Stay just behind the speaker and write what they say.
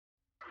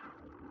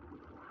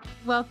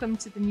Welcome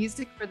to the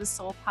Music for the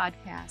Soul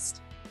podcast,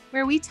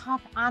 where we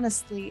talk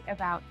honestly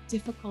about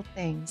difficult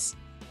things.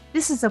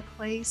 This is a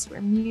place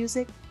where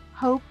music,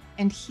 hope,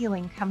 and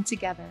healing come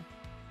together.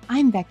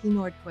 I'm Becky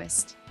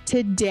Nordquist.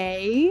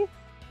 Today,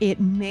 it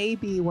may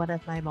be one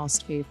of my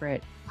most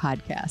favorite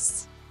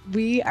podcasts.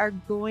 We are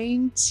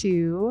going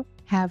to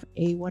have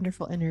a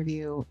wonderful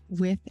interview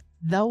with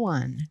the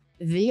one,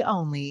 the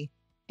only,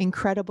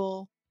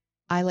 incredible,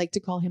 I like to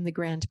call him the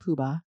Grand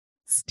Poobah,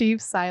 Steve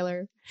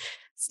Siler.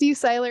 Steve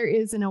Siler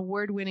is an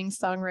award-winning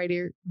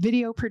songwriter,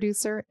 video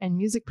producer, and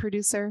music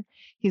producer.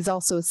 He's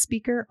also a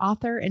speaker,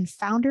 author, and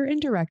founder and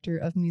director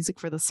of Music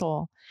for the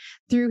Soul.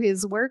 Through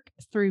his work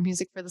through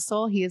Music for the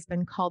Soul, he has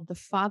been called the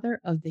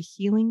father of the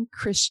healing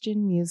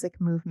Christian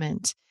music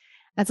movement.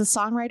 As a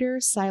songwriter,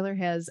 Siler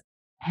has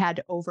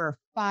had over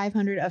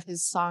 500 of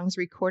his songs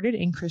recorded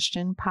in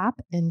Christian pop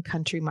and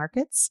country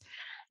markets.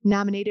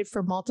 Nominated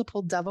for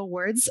multiple Dove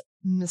Awards,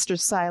 Mr.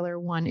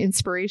 Siler won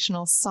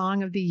Inspirational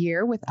Song of the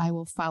Year with I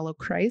Will Follow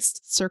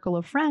Christ, Circle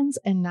of Friends,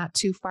 and Not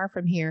Too Far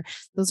From Here.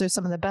 Those are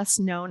some of the best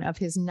known of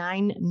his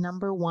 9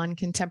 number one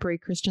contemporary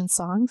Christian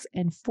songs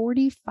and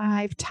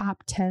 45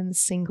 top 10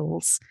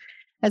 singles.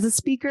 As a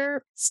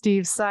speaker,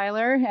 Steve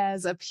Siler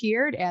has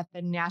appeared at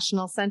the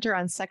National Center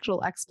on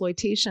Sexual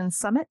Exploitation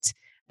Summit,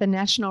 the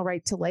National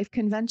Right to Life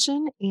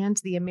Convention, and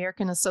the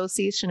American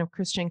Association of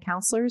Christian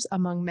Counselors,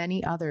 among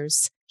many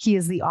others. He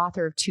is the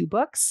author of 2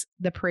 books,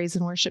 The Praise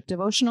and Worship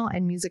Devotional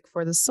and Music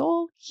for the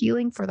Soul,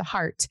 Healing for the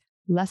Heart,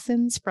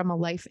 Lessons from a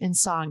Life in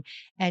Song.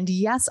 And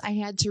yes, I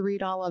had to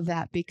read all of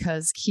that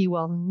because he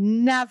will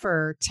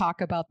never talk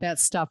about that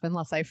stuff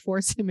unless I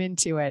force him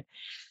into it.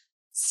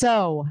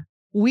 So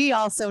we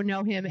also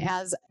know him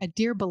as a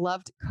dear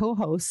beloved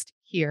co-host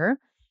here.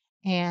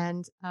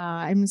 And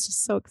I'm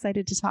just so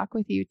excited to talk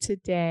with you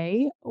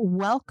today.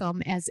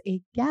 Welcome as a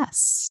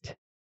guest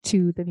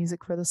to the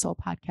Music for the Soul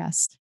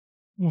podcast.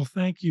 Well,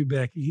 thank you,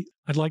 Becky.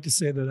 I'd like to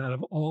say that out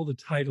of all the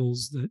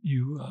titles that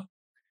you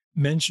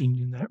mentioned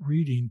in that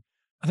reading,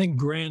 I think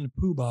Grand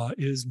Poobah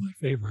is my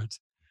favorite.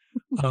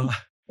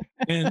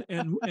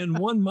 And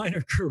one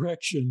minor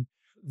correction,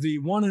 the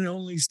one and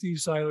only Steve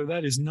Siler,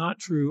 that is not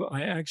true.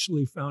 I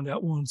actually found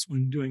out once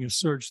when doing a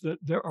search that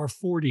there are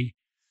 40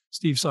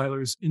 Steve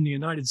Silers in the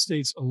United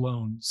States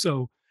alone.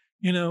 So,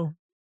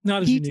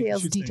 not as unique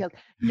as you think.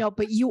 No,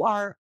 but you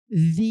are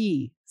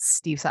the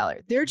Steve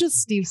Siler. They're just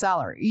Steve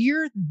Siler.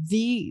 You're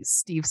the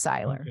Steve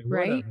Siler, Okay,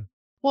 right? whatever.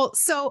 Well,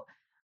 so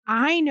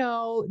I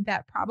know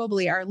that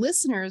probably our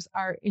listeners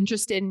are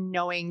interested in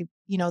knowing,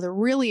 the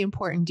really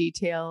important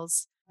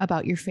details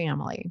about your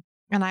family.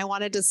 And I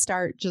wanted to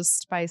start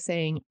just by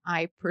saying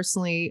I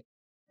personally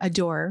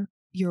adore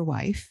your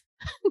wife.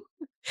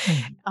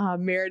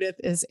 Meredith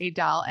is a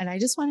doll. And I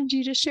just wanted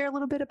you to share a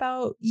little bit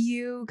about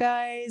you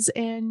guys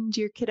and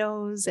your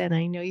kiddos. And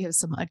I know you have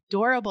some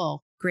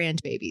adorable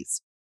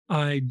grandbabies.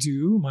 I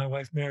do. My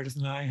wife Meredith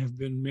and I have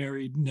been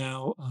married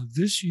now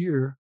this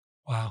year.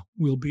 Wow,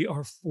 will be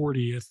our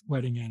 40th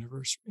wedding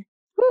anniversary.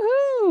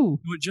 Woohoo!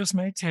 It just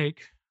may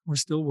take. We're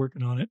still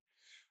working on it.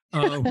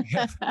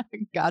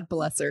 God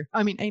bless her.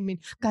 I mean,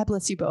 God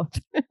bless you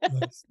both.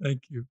 Yes,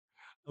 thank you.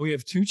 We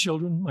have 2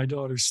 children. My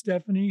daughter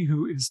Stephanie,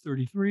 who is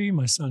 33,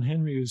 my son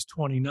Henry, who is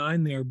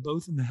 29. They are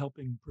both in the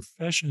helping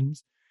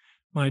professions.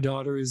 My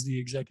daughter is the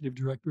executive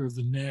director of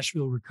the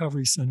Nashville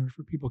Recovery Center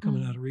for people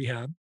coming out of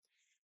rehab.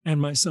 And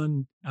my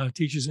son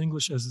teaches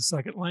English as a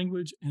second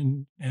language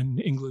and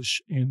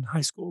English in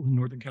high school in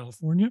Northern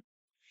California.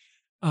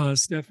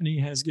 Stephanie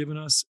has given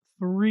us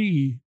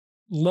 3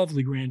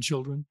 lovely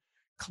grandchildren,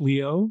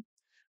 Cleo,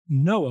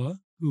 Noah,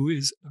 who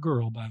is a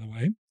girl, by the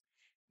way,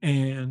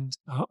 and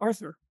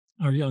Arthur,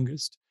 our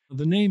youngest.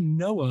 The name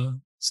Noah,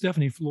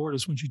 Stephanie floored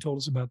us when she told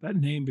us about that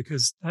name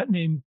because that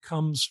name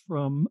comes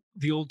from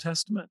the Old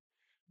Testament.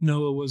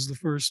 Noah was the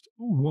first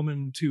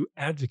woman to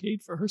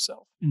advocate for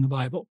herself in the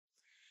Bible.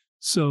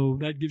 So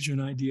that gives you an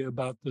idea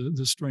about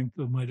the strength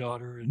of my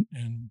daughter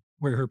and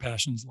where her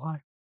passions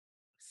lie.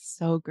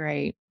 So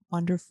great.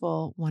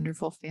 Wonderful,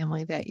 wonderful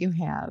family that you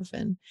have.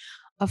 And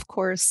of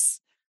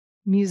course,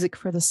 Music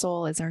for the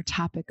Soul is our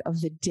topic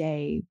of the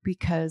day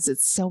because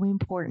it's so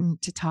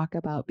important to talk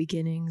about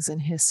beginnings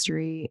and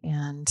history.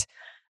 And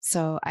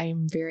so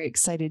I'm very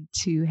excited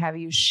to have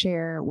you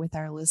share with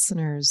our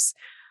listeners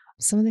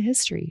some of the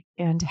history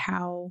and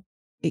how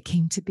it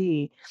came to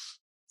be.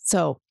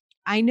 So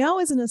I know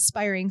as an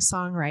aspiring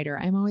songwriter,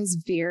 I'm always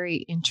very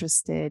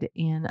interested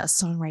in a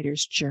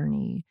songwriter's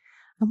journey.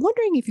 I'm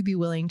wondering if you'd be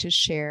willing to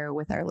share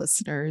with our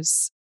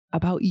listeners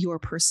about your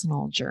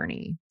personal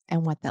journey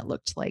and what that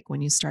looked like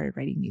when you started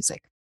writing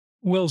music.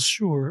 Well,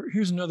 sure.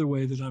 Here's another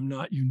way that I'm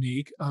not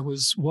unique. I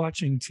was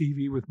watching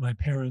TV with my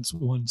parents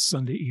one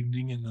Sunday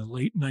evening in the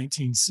late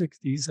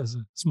 1960s as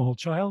a small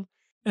child,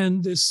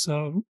 and this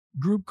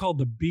group called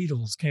the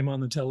Beatles came on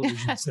the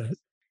television set.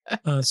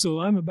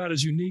 So I'm about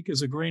as unique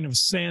as a grain of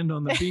sand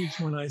on the beach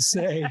when I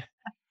say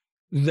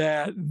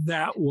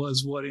that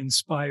was what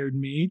inspired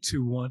me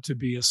to want to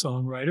be a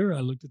songwriter. I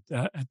looked at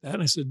that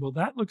and I said, well,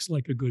 that looks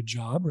like a good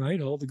job, right?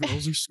 All the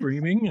girls are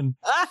screaming and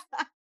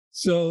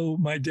So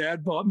my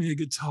dad bought me a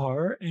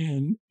guitar,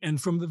 and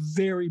from the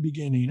very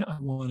beginning, I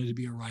wanted to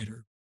be a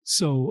writer.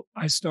 So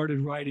I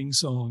started writing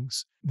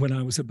songs when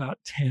I was about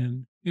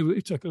 10.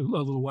 It took a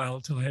little while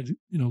until I had to,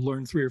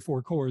 learn 3 or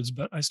 4 chords,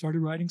 but I started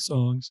writing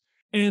songs.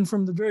 And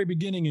from the very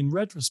beginning, in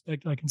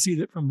retrospect, I can see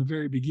that from the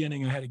very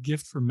beginning, I had a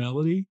gift for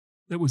melody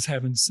that was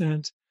heaven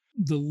sent.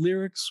 The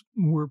lyrics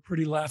were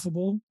pretty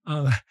laughable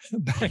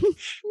back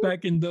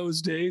back in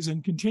those days,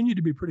 and continue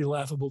to be pretty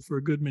laughable for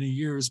a good many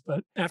years.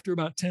 But after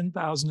about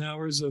 10,000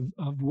 hours of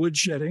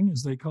woodshedding,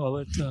 as they call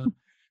it,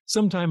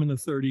 sometime in the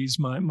 30s,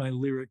 my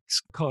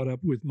lyrics caught up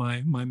with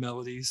my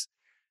melodies.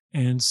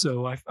 And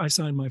so I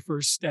signed my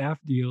first staff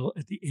deal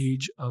at the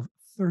age of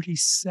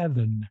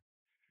 37.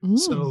 Mm.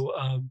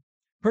 So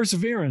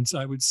perseverance,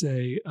 I would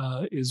say,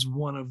 is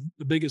one of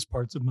the biggest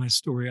parts of my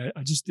story.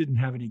 I just didn't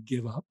have any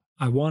give up.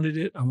 I wanted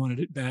it. I wanted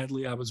it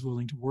badly. I was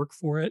willing to work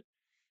for it.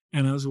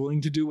 And I was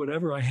willing to do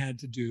whatever I had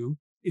to do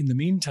in the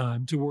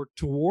meantime to work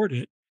toward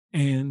it.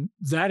 And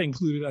that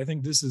included, I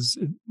think this is,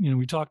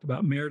 we talked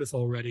about Meredith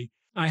already.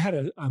 I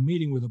had a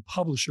meeting with a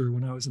publisher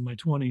when I was in my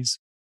 20s,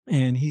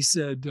 and he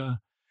said,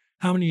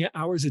 how many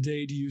hours a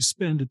day do you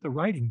spend at the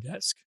writing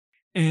desk?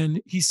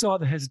 And he saw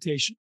the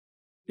hesitation.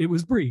 It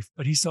was brief,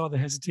 but he saw the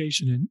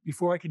hesitation. And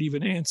before I could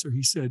even answer,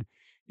 he said,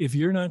 if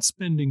you're not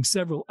spending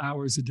several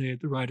hours a day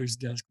at the writer's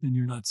desk, then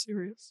you're not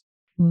serious.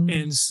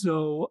 Mm. And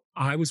so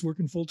I was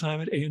working full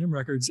time at A&M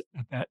Records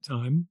at that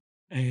time.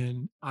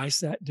 And I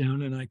sat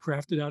down and I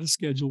crafted out a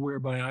schedule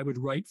whereby I would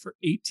write for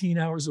 18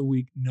 hours a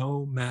week,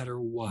 no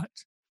matter what.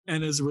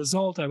 And as a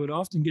result, I would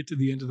often get to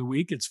the end of the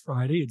week. It's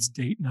Friday, it's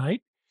date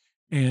night.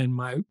 And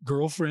my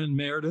girlfriend,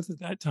 Meredith, at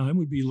that time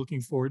would be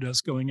looking forward to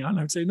us going out. And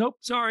I would say, nope,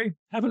 sorry,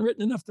 haven't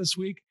written enough this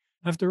week.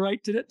 I have to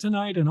write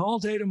tonight and all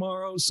day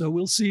tomorrow. So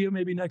we'll see you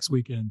maybe next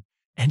weekend.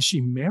 And she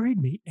married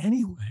me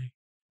anyway.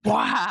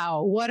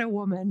 Wow, what a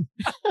woman.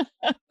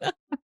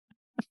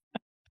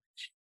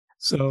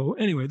 So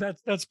anyway,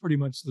 that's pretty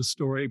much the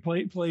story.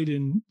 Played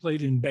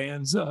in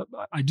bands.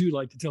 I do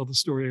like to tell the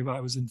story of I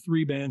was in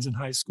 3 bands in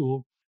high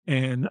school,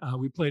 and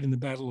we played in the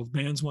Battle of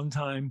Bands one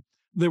time.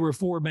 There were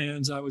 4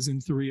 bands. I was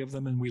in 3 of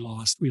them, and we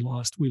lost.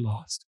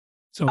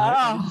 So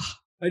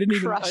I didn't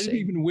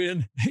even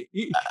win.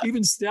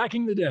 Even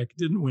stacking the deck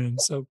didn't win.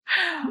 So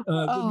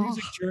the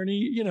music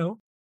journey,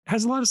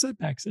 has a lot of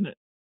setbacks in it.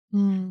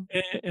 Mm.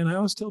 And I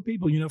always tell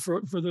people,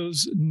 for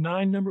those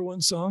 9 number 1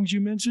 songs you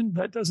mentioned,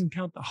 that doesn't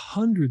count the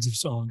hundreds of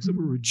songs that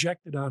were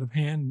rejected out of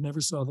hand,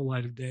 never saw the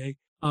light of day.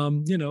 A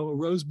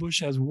rose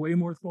bush has way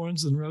more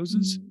thorns than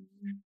roses,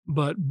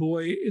 but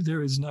boy,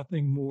 there is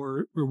nothing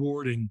more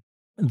rewarding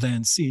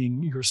than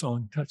seeing your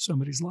song touch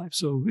somebody's life.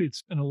 So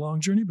it's been a long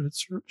journey, but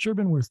it's sure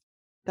been worth it.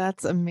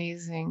 That's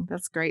amazing.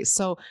 That's great.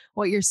 So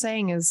what you're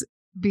saying is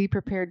be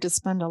prepared to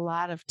spend a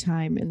lot of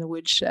time in the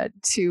woodshed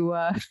to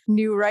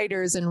new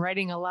writers and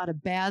writing a lot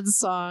of bad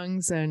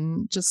songs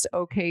and just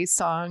okay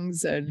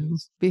songs and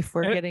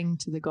before getting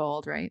to the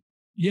gold, right?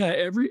 Yeah,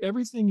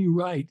 everything you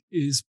write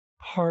is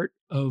part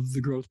of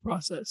the growth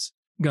process.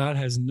 God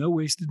has no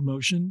wasted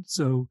motion.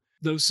 So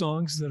those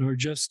songs that are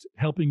just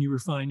helping you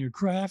refine your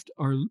craft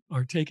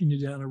are taking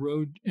you down a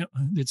road.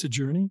 It's a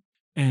journey,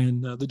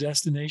 and the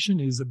destination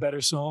is a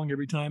better song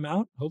every time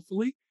out.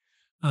 Hopefully,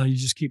 you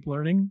just keep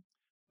learning.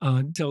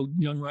 Tell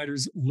young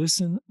writers,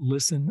 listen,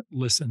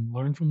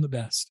 learn from the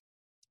best.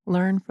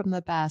 Learn from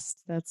the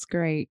best. That's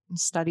great.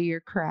 Study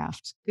your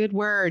craft. Good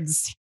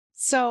words.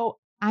 So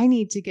I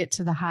need to get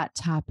to the hot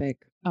topic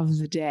of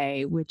the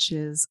day, which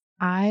is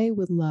I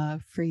would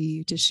love for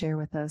you to share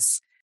with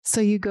us. So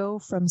you go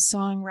from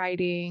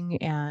songwriting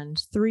and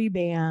 3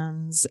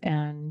 bands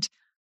and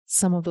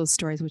some of those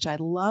stories, which I'd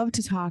love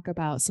to talk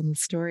about some of the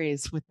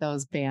stories with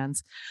those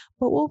bands,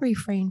 but we'll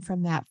refrain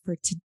from that for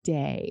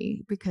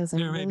today because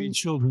there may be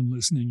children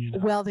listening.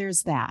 Well,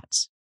 there's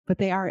that, but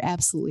they are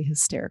absolutely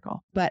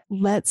hysterical. But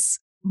let's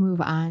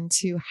move on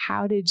to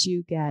how did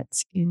you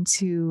get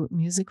into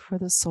music for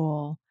the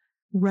soul,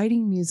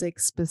 writing music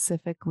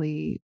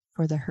specifically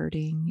for the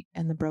hurting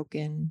and the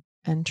broken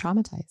and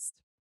traumatized?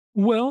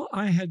 Well,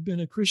 I had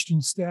been a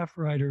Christian staff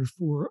writer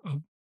for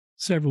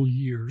several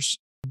years.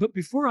 But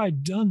before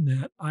I'd done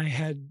that, I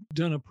had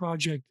done a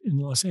project in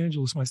Los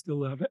Angeles. I still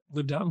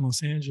lived out in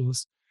Los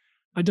Angeles.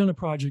 I'd done a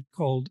project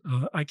called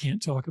I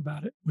Can't Talk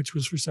About It, which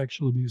was for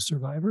sexual abuse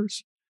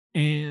survivors.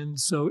 And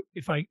so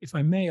if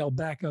I may, I'll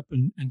back up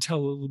and tell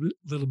a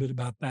little bit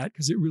about that,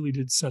 because it really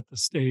did set the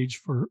stage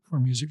for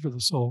Music for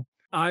the Soul.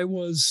 I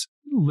was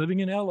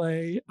living in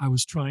LA. I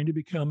was trying to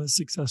become a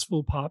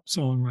successful pop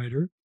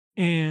songwriter.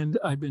 And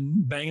I've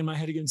been banging my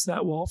head against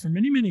that wall for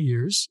many, many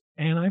years.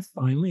 And I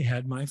finally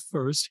had my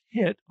first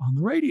hit on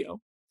the radio.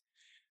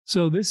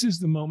 So this is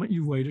the moment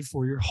you've waited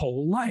for your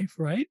whole life,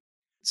 right?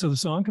 So the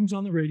song comes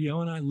on the radio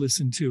and I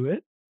listen to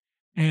it.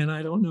 And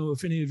I don't know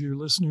if any of your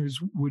listeners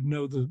would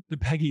know the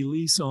Peggy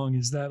Lee song,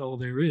 Is That All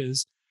There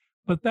Is?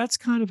 But that's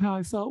kind of how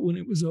I felt when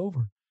it was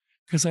over.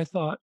 Because I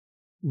thought,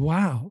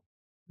 wow,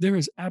 there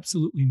is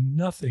absolutely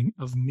nothing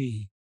of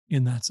me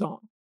in that song.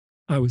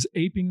 I was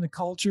aping the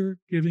culture,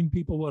 giving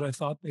people what I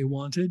thought they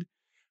wanted,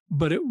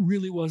 but it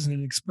really wasn't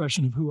an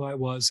expression of who I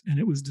was, and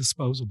it was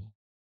disposable.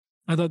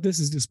 I thought, this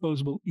is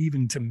disposable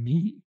even to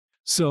me.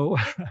 So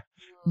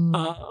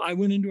I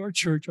went into our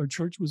church. Our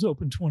church was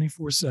open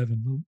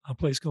 24/7, a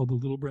place called the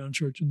Little Brown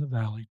Church in the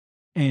Valley.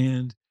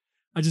 And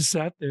I just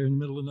sat there in the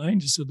middle of the night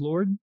and just said,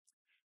 Lord,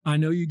 I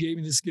know you gave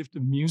me this gift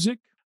of music.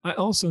 I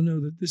also know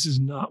that this is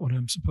not what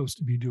I'm supposed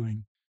to be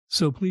doing.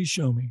 So please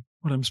show me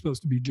what I'm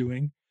supposed to be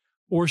doing,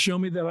 or show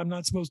me that I'm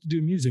not supposed to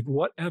do music,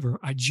 whatever.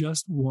 I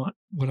just want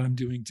what I'm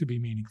doing to be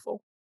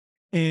meaningful.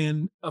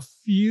 And a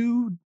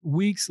few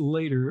weeks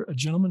later, a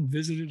gentleman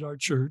visited our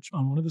church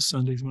on one of the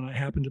Sundays when I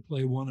happened to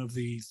play one of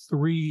the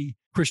 3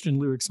 Christian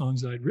lyric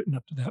songs I'd written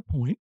up to that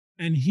point.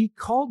 And he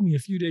called me a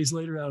few days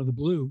later out of the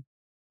blue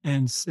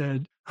and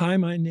said, "Hi,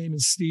 my name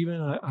is Stephen.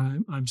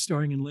 I'm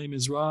starring in Les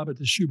Miserables at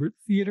the Schubert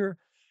Theater.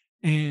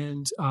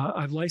 And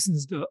I've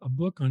licensed a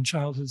book on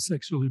childhood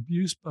sexual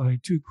abuse by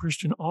 2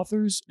 Christian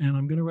authors. And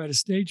I'm going to write a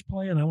stage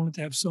play, and I want it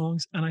to have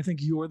songs. And I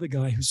think you're the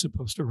guy who's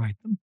supposed to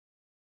write them."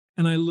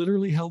 And I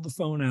literally held the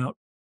phone out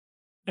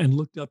and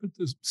looked up at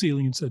the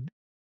ceiling and said,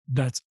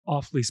 "That's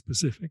awfully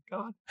specific,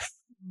 God."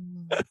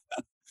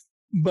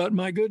 But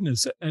my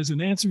goodness, as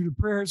an answer to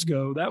prayers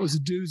go, that was a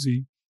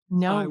doozy.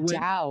 No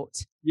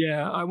doubt.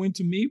 Yeah, I went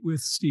to meet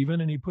with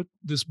Stephen, and he put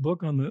this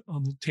book on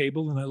the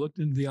table, and I looked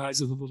into the eyes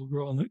of the little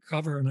girl on the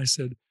cover, and I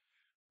said,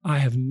 "I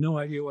have no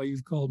idea why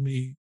you've called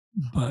me,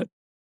 but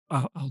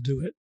I'll do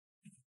it."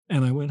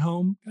 And I went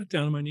home, got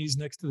down on my knees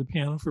next to the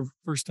piano for the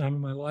first time in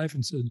my life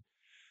and said,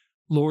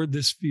 "Lord,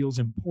 this feels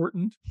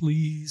important.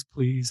 Please,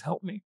 please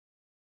help me."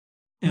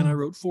 And I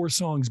wrote 4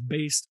 songs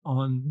based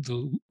on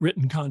the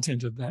written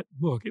content of that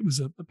book. It was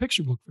a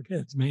picture book for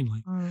kids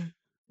mainly.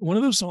 One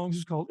of those songs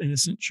was called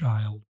Innocent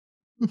Child.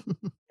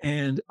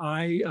 And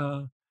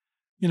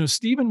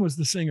Stephen was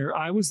the singer.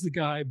 I was the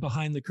guy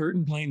behind the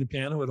curtain playing the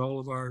piano at all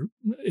of our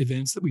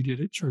events that we did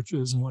at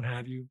churches and what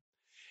have you.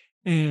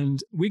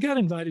 And we got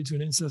invited to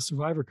an incest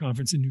survivor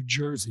conference in New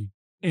Jersey.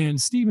 And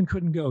Stephen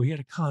couldn't go. He had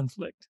a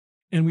conflict.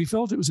 And we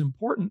felt it was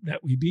important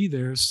that we be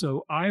there.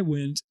 So I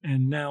went,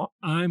 and now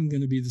I'm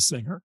going to be the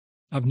singer.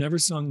 I've never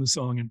sung the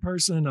song in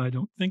person. I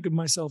don't think of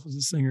myself as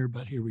a singer,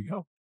 but here we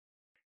go.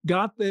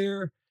 Got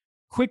there,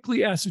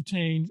 quickly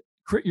ascertained,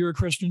 you're a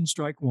Christian,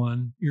 strike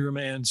 1. You're a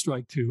man,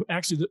 strike 2.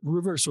 Actually, the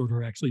reverse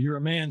order, actually. You're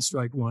a man,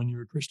 strike 1.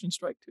 You're a Christian,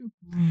 strike 2.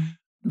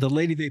 The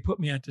lady they put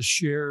me at to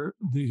share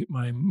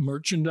my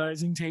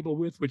merchandising table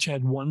with, which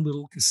had one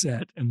little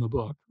cassette in the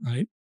book,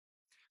 right?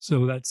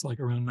 So that's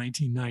like around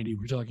 1990.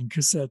 We're talking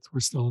cassettes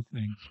were still a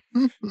thing.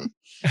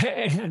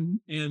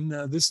 And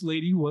this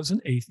lady was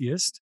an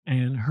atheist,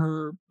 and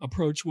her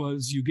approach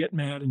was, you get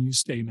mad and you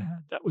stay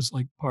mad. That was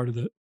like part of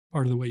the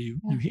way you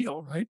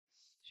heal, right?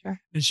 Sure.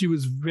 And she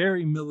was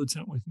very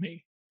militant with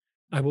me.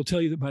 I will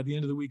tell you that by the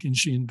end of the weekend,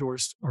 she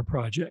endorsed our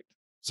project.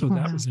 So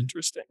that was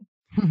interesting.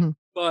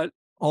 But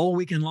all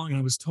weekend long,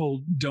 I was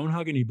told, don't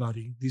hug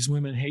anybody. These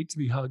women hate to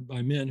be hugged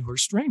by men who are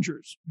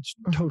strangers, which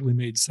totally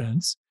made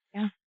sense.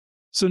 Yeah.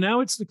 So now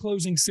it's the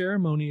closing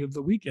ceremony of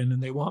the weekend,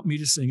 and they want me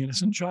to sing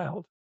Innocent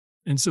Child.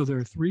 And so there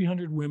are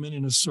 300 women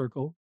in a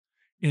circle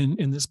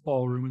in this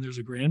ballroom, and there's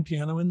a grand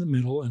piano in the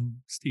middle, and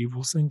Steve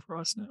will sing for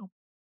us now.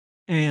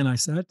 And I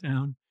sat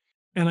down,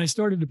 and I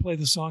started to play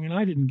the song, and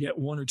I didn't get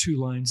 1 or 2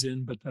 lines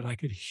in, but that I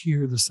could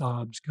hear the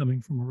sobs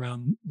coming from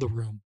around the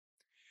room.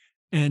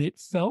 And it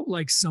felt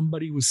like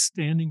somebody was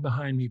standing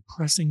behind me,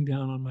 pressing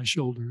down on my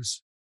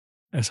shoulders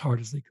as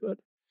hard as they could.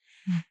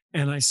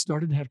 And I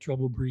started to have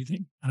trouble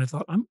breathing. And I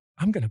thought,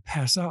 I'm going to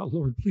pass out.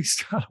 Lord,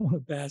 please, God, I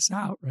want to pass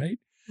out, right?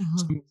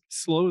 So I'm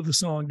slow the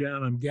song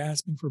down. I'm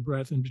gasping for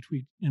breath in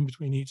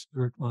between each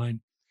lyric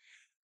line.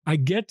 I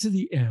get to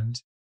the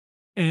end,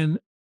 and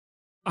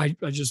I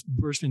just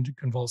burst into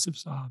convulsive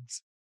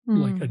sobs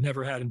like I'd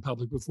never had in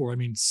public before. I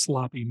mean,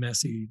 sloppy,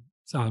 messy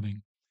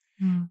sobbing,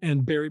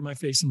 and buried my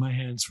face in my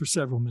hands for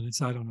several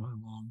minutes. I don't know how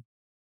long.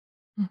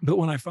 But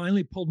when I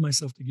finally pulled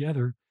myself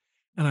together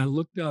and I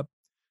looked up,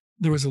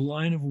 there was a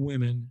line of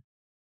women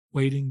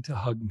waiting to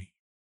hug me.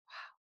 Wow.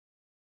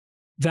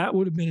 That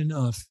would have been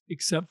enough,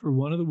 except for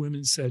one of the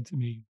women said to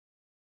me,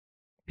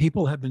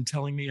 "People have been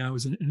telling me I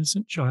was an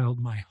innocent child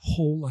my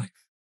whole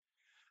life.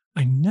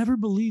 I never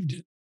believed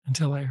it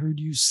until I heard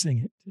you sing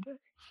it today."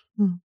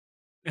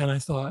 And I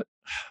thought,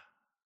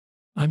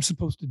 I'm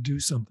supposed to do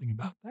something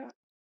about that.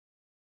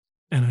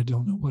 And I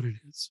don't know what it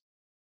is.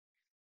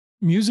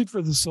 Music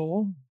for the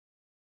Soul,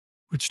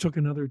 which took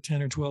another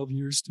 10 or 12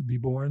 years to be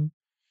born.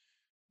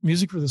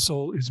 Music for the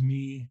Soul is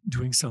me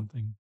doing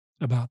something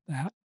about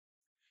that,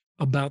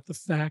 about the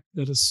fact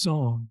that a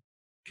song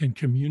can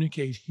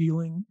communicate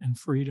healing and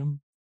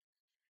freedom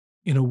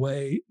in a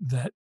way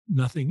that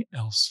nothing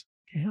else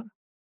can.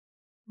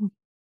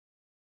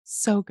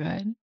 So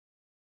good.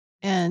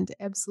 And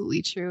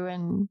absolutely true.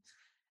 And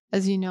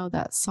as you know,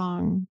 that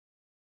song,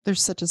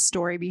 there's such a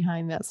story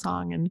behind that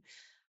song. And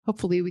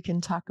hopefully we can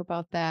talk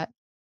about that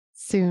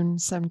soon,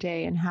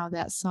 someday, and how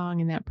that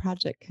song and that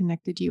project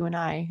connected you and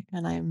I.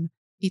 And I'm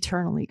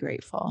eternally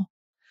grateful.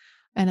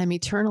 And I'm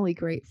eternally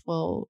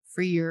grateful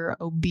for your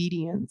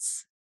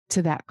obedience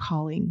to that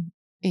calling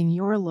in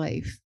your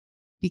life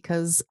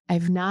because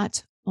I've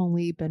not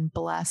only been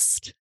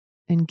blessed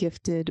and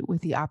gifted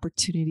with the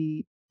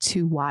opportunity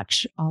to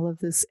watch all of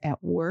this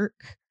at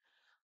work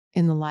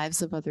in the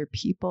lives of other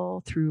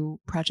people through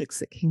projects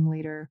that came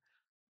later,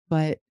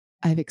 but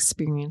I've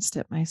experienced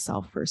it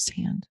myself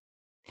firsthand.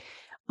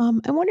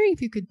 I'm wondering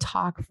if you could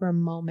talk for a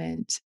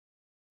moment.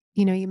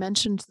 You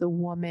mentioned the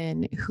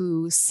woman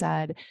who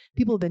said,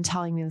 people have been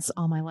telling me this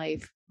all my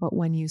life, but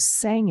when you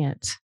sang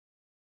it,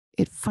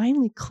 it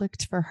finally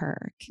clicked for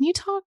her. Can you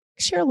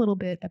share a little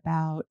bit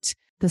about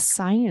the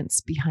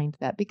science behind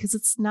that? Because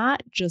it's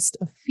not just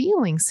a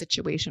feeling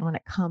situation when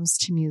it comes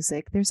to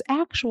music, there's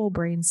actual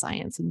brain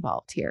science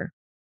involved here.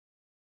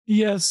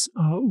 Yes,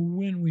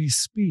 when we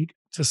speak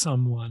to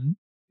someone,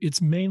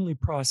 it's mainly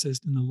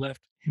processed in the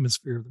left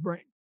hemisphere of the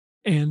brain.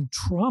 And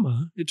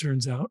trauma, it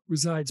turns out,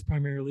 resides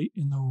primarily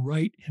in the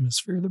right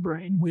hemisphere of the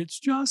brain, which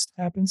just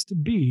happens to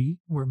be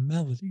where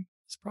melody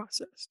is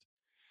processed.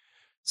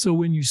 So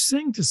when you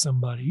sing to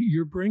somebody,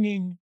 you're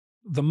bringing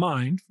the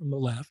mind from the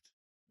left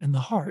and the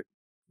heart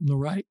from the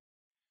right,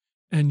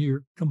 and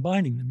you're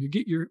combining them.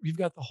 You've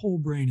got the whole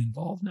brain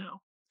involved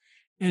now.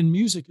 And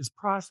music is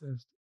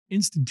processed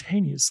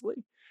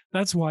instantaneously.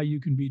 That's why you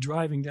can be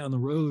driving down the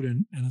road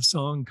and a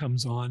song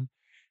comes on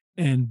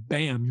and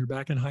bam, you're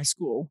back in high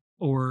school.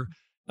 Or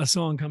a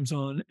song comes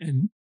on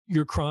and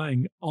you're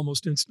crying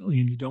almost instantly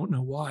and you don't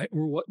know why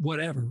or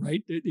whatever,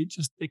 right?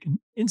 They can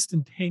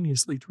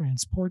instantaneously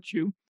transport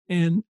you.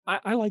 And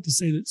I like to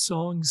say that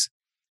songs,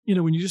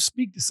 when you just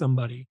speak to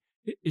somebody,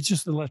 it's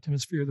just the left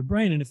hemisphere of the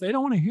brain. And if they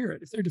don't want to hear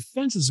it, if their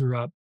defenses are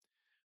up,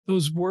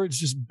 those words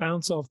just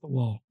bounce off the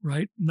wall,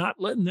 right? Not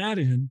letting that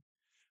in.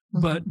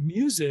 Mhm. But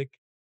music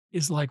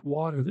is like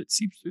water that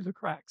seeps through the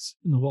cracks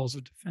in the walls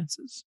of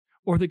defenses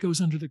or that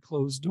goes under the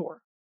closed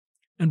door.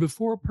 And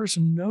before a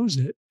person knows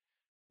it,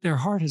 their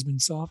heart has been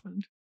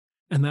softened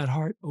and that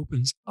heart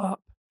opens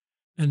up.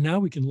 And now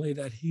we can lay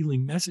that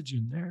healing message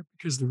in there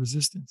because the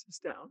resistance is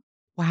down.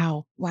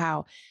 Wow.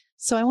 Wow.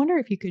 So I wonder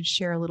if you could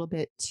share a little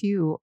bit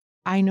too.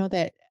 I know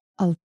that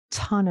a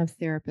ton of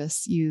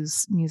therapists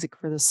use music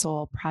for the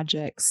soul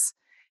projects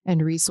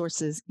and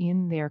resources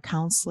in their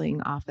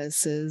counseling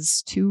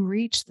offices to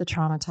reach the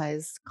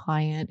traumatized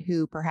client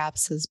who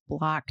perhaps has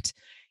blocked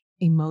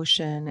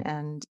emotion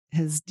and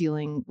is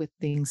dealing with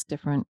things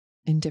different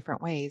in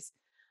different ways.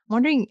 I'm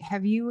wondering,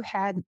 have you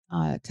had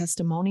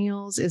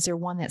testimonials? Is there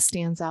one that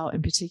stands out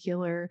in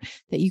particular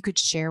that you could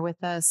share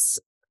with us?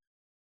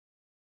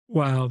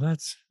 Wow,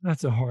 that's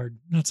a hard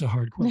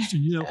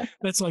question.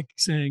 That's like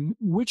saying,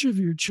 which of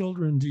your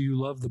children do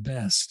you love the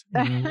best?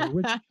 Or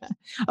which,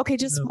 Okay, you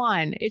just know,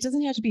 one. It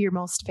doesn't have to be your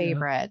most yeah.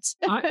 favorite.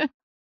 I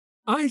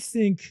I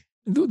think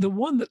the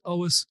one that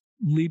always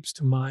leaps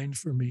to mind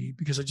for me,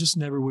 because I just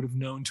never would have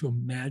known to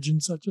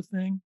imagine such a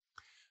thing.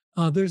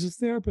 There's a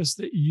therapist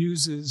that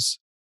uses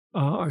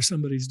our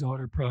Somebody's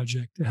Daughter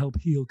project to help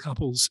heal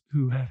couples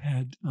who have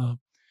had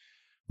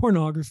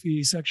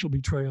pornography, sexual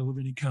betrayal of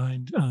any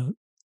kind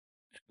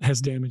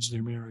has damaged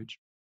their marriage.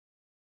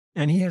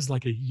 And he has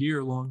like a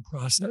year-long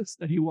process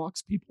that he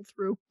walks people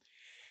through.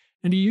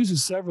 And he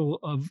uses several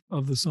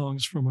of the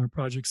songs from our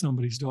project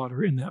Somebody's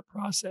Daughter in that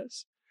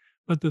process.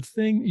 But the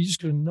thing, he just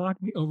could have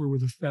knocked me over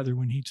with a feather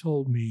when he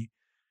told me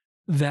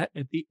that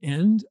at the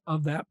end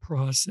of that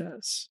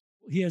process,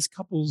 he has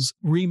couples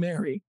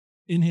remarry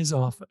in his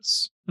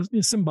office,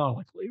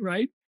 symbolically,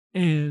 right?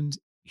 And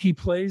he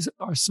plays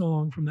our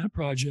song from that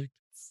project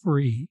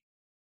free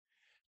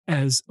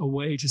as a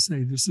way to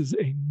say, this is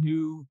a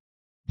new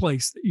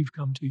place that you've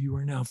come to. You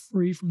are now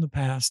free from the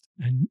past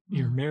and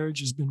your Mm. marriage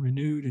has been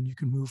renewed and you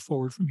can move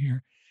forward from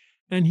here.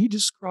 And he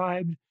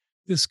described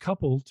this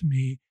couple to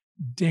me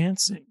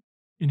dancing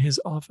in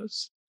his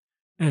office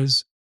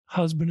as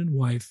husband and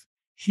wife,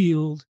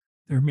 healed,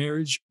 their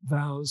marriage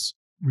vows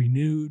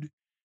renewed,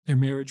 their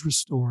marriage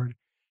restored.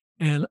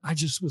 And I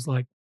just was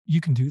like,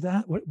 you can do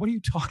that? What are you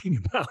talking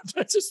about?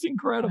 That's just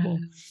incredible.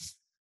 Wow.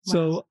 Wow.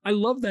 So I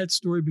love that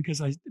story because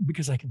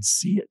I can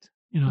see it.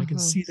 I can Mhm.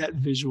 see that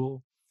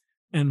visual.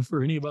 And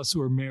for any of us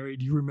who are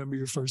married, you remember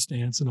your first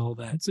dance and all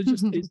that. So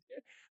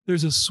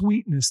there's a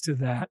sweetness to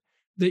that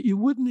that you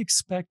wouldn't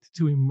expect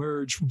to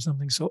emerge from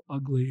something so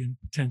ugly and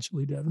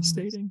potentially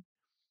devastating.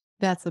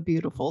 That's a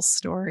beautiful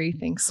story.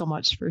 Thanks so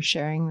much for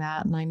sharing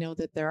that. And I know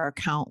that there are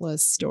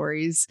countless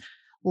stories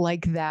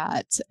like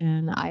that.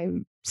 And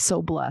I'm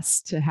so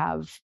blessed to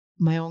have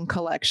my own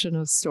collection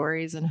of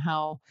stories and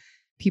how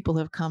people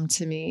have come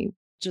to me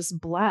just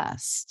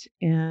blessed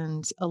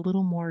and a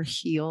little more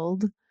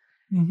healed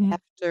Hmm.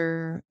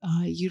 after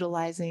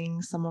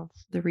utilizing some of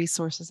the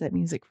resources at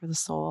Music for the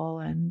Soul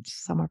and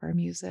some of our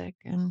music.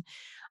 And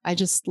I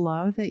just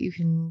love that you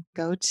can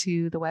go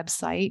to the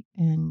website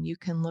and you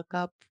can look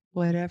up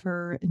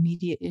whatever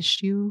immediate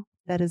issue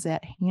that is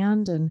at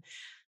hand. And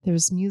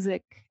there's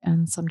music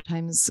and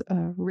sometimes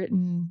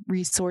written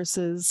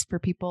resources for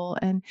people.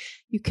 And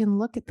you can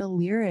look at the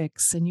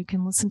lyrics and you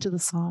can listen to the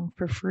song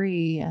for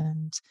free.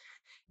 And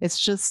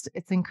it's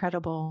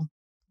incredible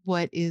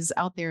what is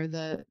out there.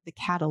 The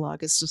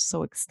catalog is just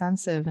so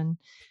extensive. And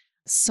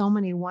So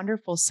many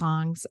wonderful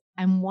songs.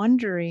 I'm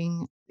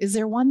wondering, is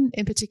there one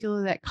in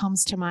particular that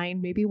comes to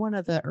mind? Maybe one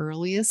of the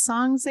earliest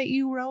songs that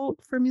you wrote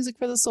for Music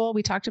for the Soul?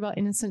 We talked about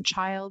Innocent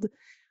Child.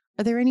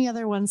 Are there any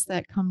other ones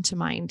that come to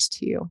mind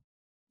to you for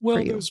Well,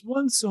 you? there's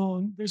one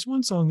song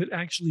that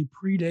actually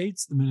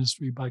predates the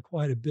ministry by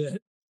quite a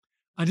bit.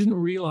 I didn't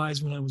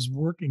realize when I was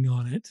working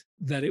on it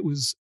that it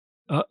was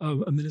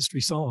a ministry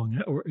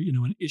song, or,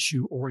 an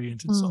issue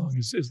oriented Mm, song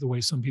is the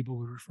way some people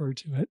would refer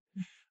to it.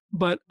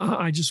 But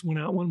I just went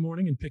out one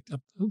morning and picked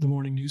up the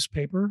morning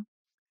newspaper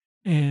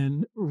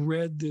and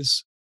read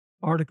this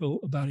article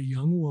about a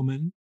young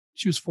woman.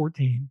 She was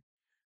 14,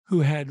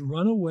 who had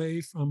run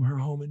away from her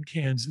home in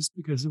Kansas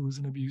because it was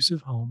an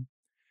abusive home.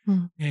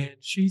 mm, And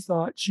she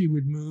thought she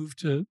would move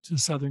to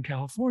Southern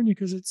California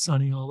because it's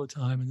sunny all the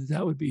time and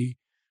that would be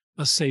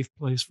a safe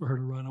place for her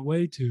to run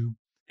away to.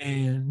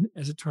 And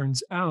as it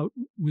turns out,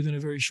 within a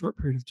very short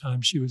period of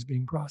time, she was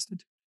being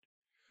prostituted.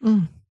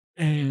 mm.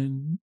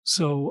 And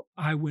so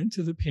I went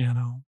to the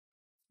piano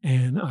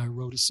and I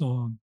wrote a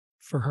song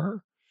for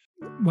her.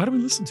 Why don't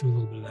we listen to a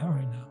little bit of that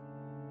right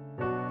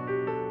now?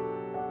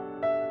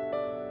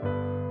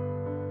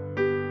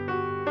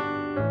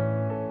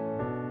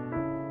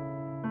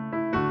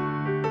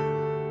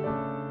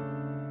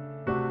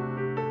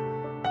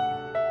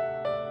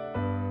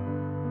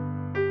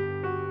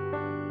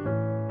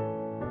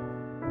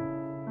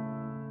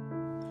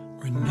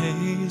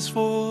 Renee is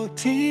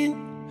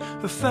 14,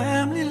 her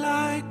family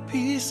like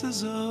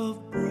pieces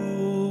of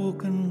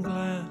broken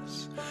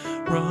glass,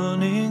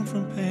 running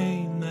from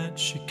pain that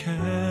she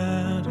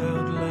can't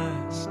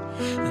outlast,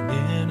 an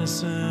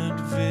innocent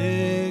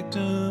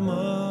victim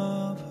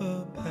of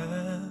her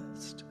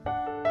past.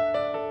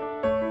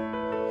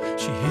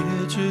 She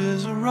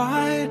hitches a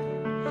ride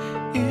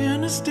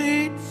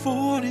Interstate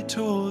 40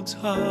 towards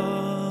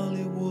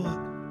Hollywood.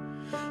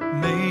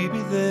 Maybe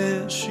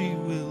there she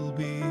will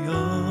be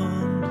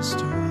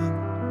understood.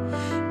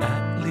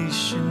 At least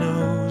she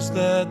knows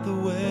that the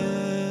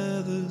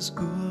weather's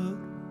good.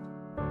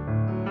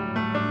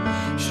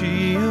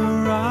 She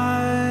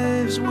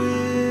arrives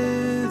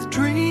with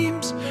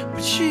dreams,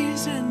 but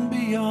she's in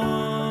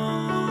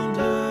beyond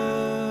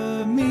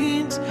her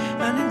means,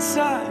 and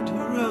inside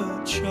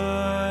her a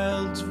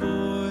child's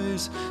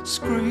voice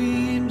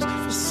screams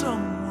for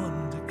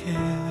someone to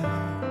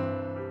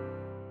care.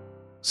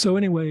 So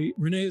anyway,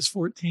 Renee is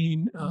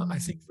 14. I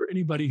think for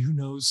anybody who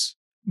knows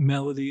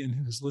melody and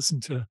who has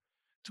listened to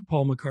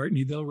Paul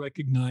McCartney, they'll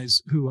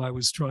recognize who I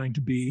was trying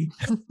to be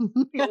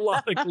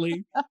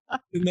melodically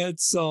in that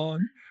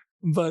song.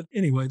 But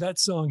anyway, that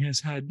song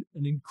has had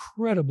an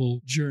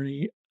incredible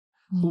journey.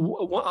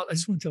 Mm, I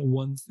just want to tell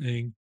one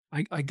thing.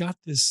 I got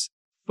this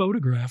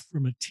photograph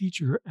from a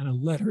teacher and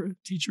a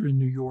teacher in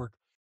New York,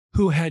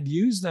 who had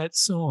used that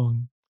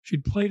song.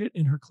 She'd played it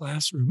in her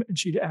classroom and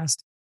she'd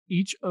asked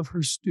each of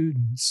her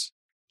students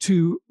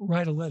to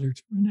write a letter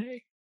to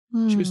Renee.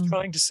 She was mm.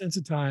 trying to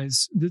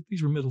sensitize,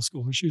 these were middle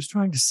schoolers, she was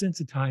trying to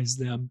sensitize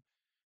them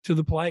to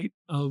the plight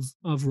of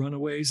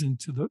runaways and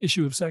to the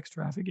issue of sex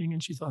trafficking.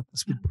 And she thought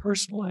this would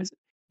personalize it.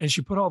 And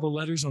she put all the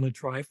letters on a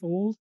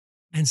trifold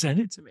and sent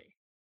it to me.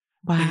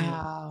 And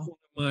Wow.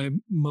 one of my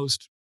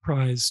most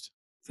prized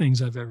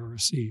things I've ever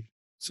received.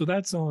 So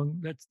that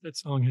song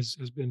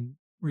has been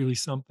really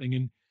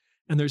something.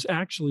 And there's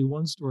actually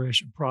one story I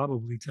should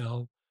probably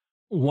tell.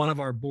 One of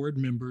our board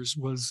members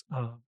was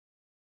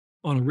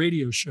on a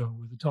radio show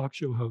with a talk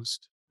show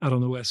host out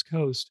on the West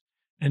Coast.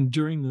 And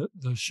during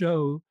the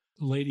show,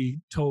 the lady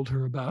told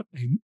her about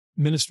a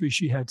ministry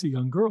she had to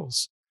young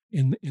girls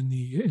in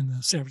the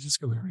San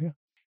Francisco area.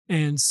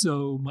 And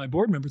so my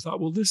board member thought,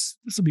 well, this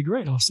will be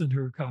great. I'll send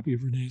her a copy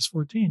of Renee's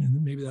 14, and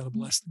then maybe that'll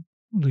bless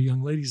the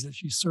young ladies that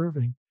she's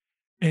serving.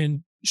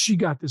 And she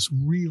got this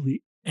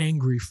really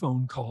angry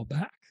phone call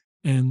back.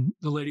 And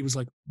the lady was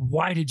like,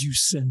 why did you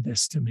send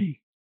this to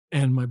me?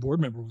 And my board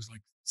member was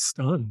like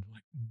stunned,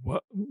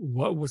 like,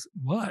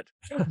 what?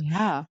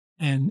 Yeah.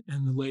 And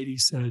the lady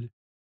said,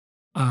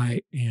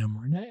 I am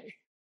Renee.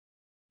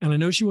 And I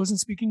know she wasn't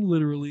speaking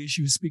literally,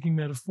 she was speaking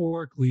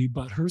metaphorically,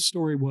 but her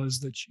story was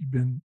that she'd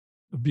been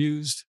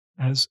abused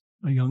as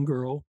a young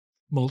girl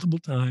multiple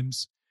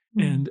times.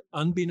 Mm, And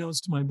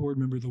unbeknownst to my board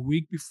member, the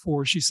week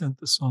before she sent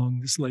the song,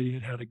 this lady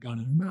had had a gun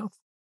in her mouth,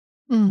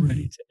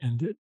 ready mm. to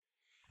end it.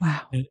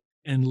 Wow.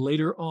 And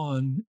later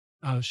on,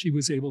 she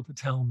was able to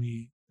tell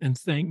me and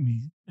thank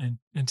me and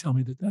tell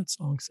me that that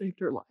song saved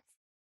her life.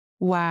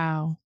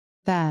 Wow.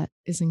 That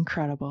is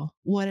incredible.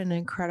 What an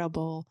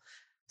incredible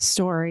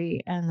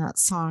story. And that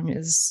song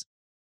is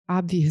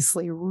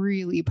obviously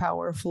really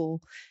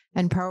powerful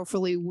and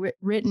powerfully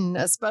written,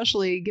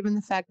 especially given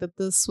the fact that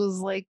this was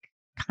like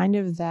kind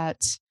of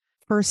that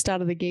first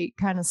out of the gate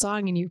kind of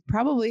song. And you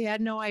probably had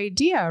no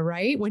idea,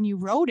 right? When you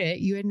wrote it,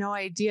 you had no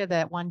idea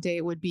that one day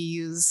it would be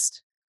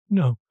used.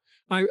 No,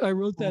 I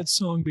wrote that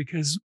song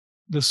because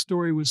the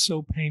story was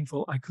so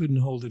painful, I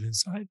couldn't hold it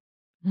inside.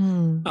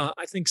 Mm,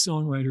 I think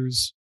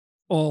songwriters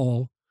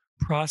all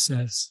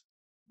process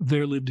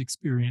their lived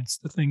experience,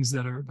 the things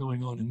that are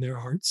going on in their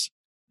hearts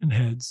and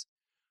heads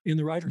in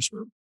the writer's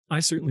room. I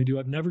certainly do.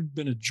 I've never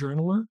been a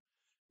journaler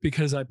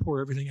because I pour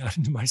everything out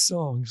into my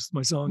songs.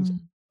 My songs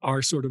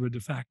are sort of a de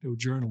facto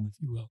journal, if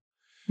you will.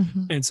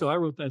 Mm-hmm. And so I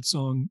wrote that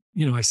song.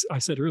 I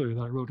said earlier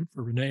that I wrote it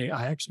for Renee.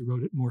 I actually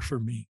wrote it more for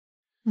me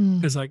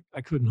because I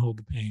couldn't hold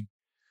the pain.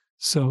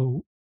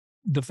 So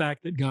the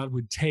fact that God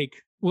would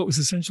take what was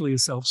essentially a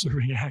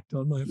self-serving act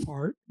on my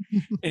part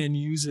and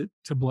use it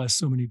to bless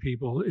so many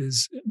people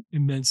is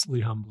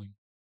immensely humbling.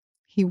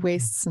 He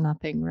wastes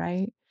nothing,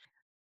 right?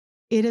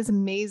 It has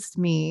amazed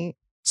me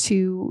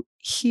to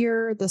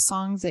hear the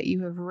songs that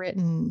you have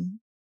written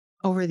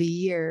over the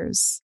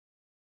years,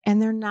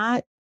 and they're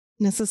not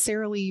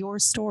necessarily your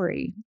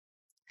story.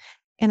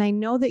 And I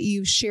know that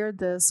you've shared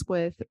this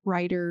with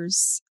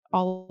writers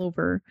all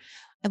over.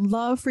 I'd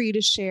love for you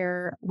to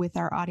share with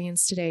our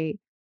audience today.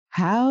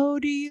 How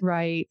do you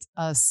write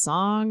a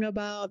song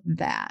about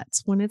that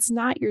when it's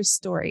not your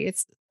story?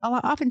 It's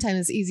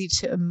oftentimes easy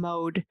to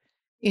emote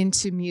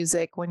into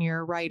music when you're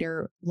a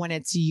writer, when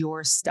it's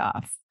your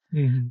stuff.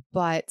 Mm-hmm.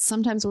 But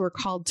sometimes we're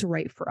called to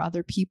write for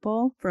other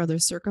people, for other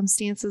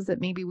circumstances that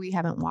maybe we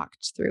haven't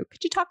walked through.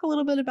 Could you talk a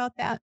little bit about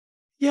that?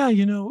 Yeah,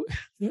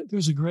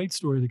 there's a great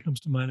story that comes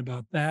to mind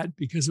about that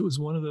because it was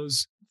one of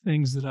those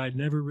things that I'd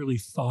never really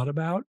thought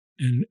about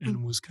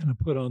and was kind of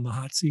put on the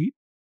hot seat.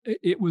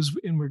 It was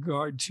in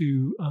regard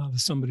to the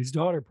Somebody's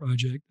Daughter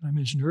project that I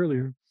mentioned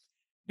earlier.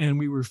 And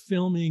we were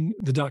filming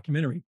the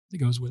documentary that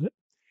goes with it.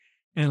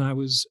 And I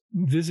was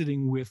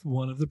visiting with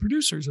one of the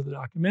producers of the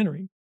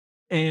documentary.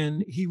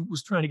 And he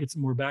was trying to get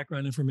some more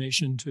background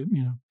information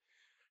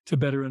to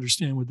better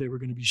understand what they were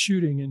going to be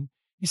shooting. And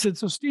he said,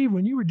 "So Steve,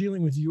 when you were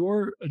dealing with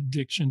your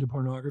addiction to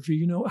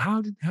pornography,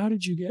 how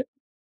did you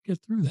get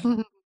through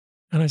that?"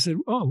 And I said,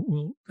 "Oh,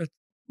 well,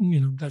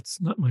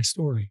 that's not my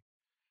story."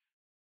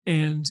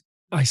 And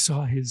I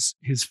saw his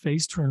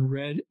face turn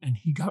red and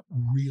he got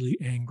really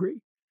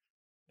angry.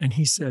 And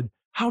he said,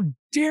 "How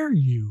dare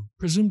you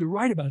presume to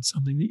write about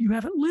something that you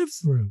haven't lived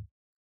through?"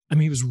 I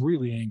mean, he was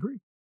really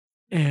angry.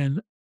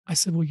 And I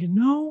said,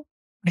 "Well,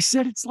 I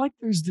said, it's like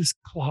there's this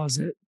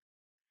closet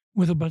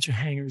with a bunch of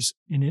hangers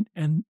in it.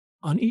 And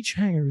on each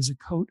hanger is a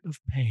coat of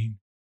pain.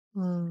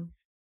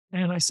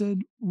 And I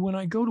said, when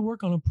I go to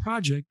work on a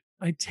project,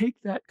 I take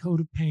that coat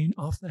of pain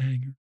off the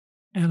hanger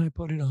and I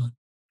put it on.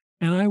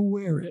 And I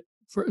wear it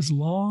for as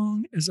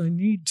long as I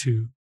need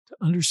to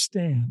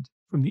understand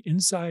from the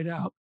inside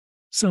out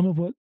some of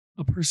what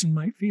a person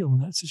might feel in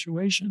that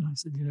situation." I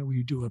said,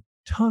 we do a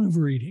ton of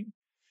reading,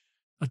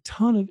 a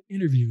ton of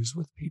interviews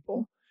with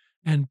people,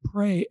 and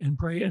pray and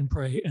pray and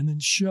pray, and then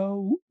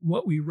show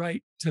what we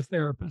write to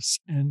therapists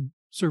and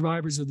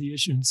survivors of the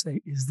issue and say,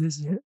 is this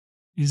it?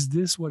 Is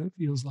this what it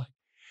feels like?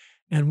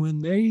 And when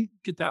they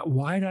get that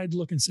wide-eyed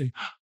look and say,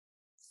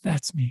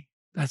 that's me,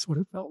 that's what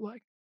it felt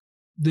like,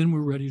 then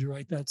we're ready to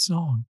write that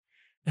song.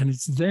 And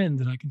it's then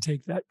that I can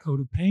take that coat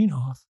of paint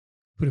off,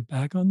 put it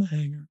back on the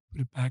hanger,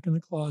 put it back in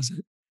the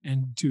closet,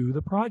 and do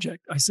the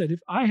project. I said, if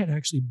I had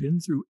actually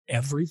been through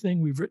everything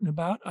we've written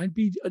about, I'd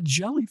be a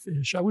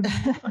jellyfish. I would.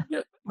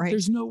 Right.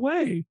 There's no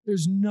way.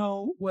 There's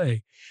no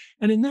way.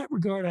 And in that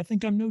regard, I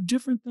think I'm no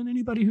different than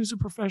anybody who's a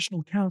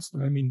professional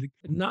counselor. I mean,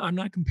 I'm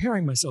not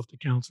comparing myself to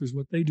counselors.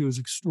 What they do is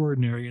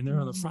extraordinary, and they're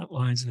on the front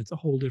lines, and it's a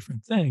whole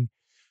different thing.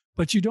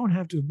 But you don't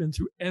have to have been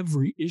through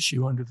every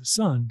issue under the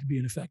sun to be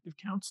an effective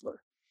counselor.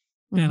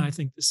 And I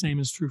think the same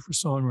is true for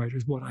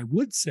songwriters. What I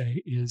would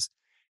say is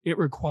it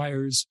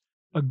requires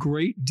a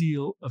great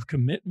deal of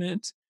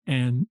commitment,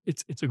 and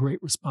it's a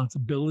great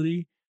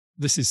responsibility.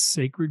 This is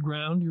sacred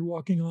ground you're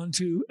walking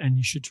onto, and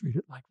you should treat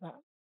it like that.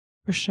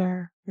 For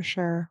sure. For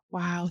sure.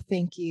 Wow.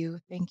 Thank you.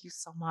 Thank you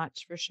so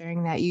much for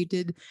sharing that. You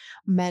did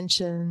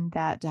mention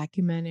that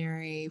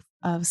documentary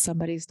of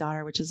Somebody's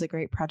Daughter, which is a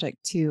great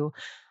project too.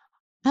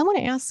 I want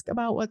to ask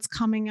about what's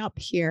coming up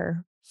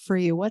here for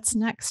you. What's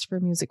next for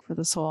Music for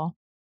the Soul?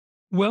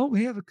 Well,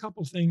 we have a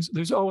couple things.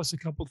 There's always a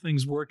couple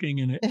things working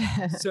and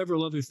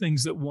several other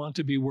things that want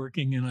to be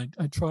working. And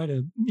I try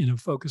to,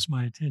 focus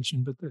my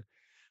attention. But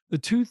the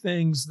two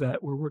things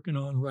that we're working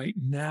on right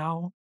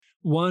now,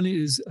 one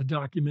is a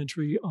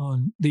documentary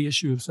on the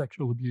issue of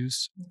sexual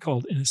abuse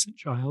called Innocent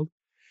Child.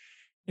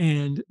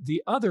 And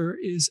the other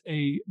is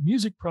a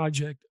music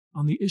project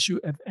on the issue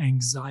of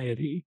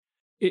anxiety.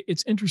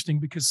 It's interesting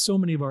because so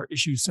many of our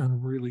issues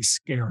sound really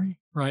scary,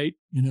 right?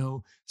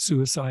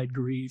 Suicide,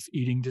 grief,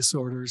 eating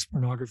disorders,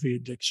 pornography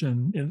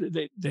addiction,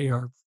 and they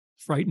are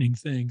frightening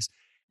things.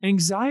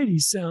 Anxiety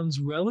sounds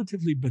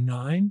relatively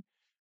benign,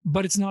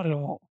 but it's not at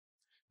all,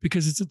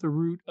 because it's at the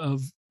root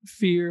of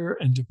fear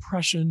and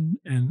depression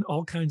and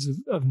all kinds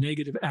of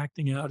negative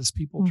acting out as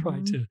people try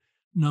to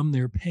numb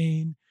their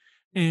pain.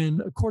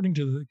 And according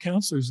to the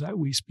counselors that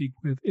we speak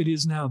with, it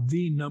is now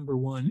the number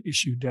one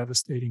issue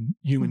devastating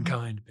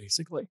humankind,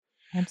 basically.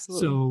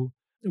 Absolutely. So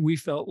we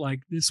felt like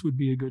this would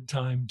be a good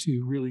time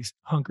to really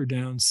hunker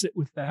down, sit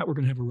with that. We're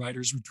going to have a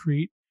writer's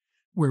retreat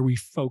where we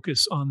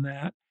focus on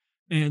that.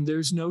 And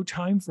there's no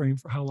time frame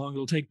for how long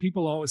it'll take.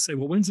 People always say,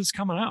 well, when's this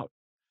coming out?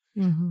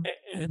 And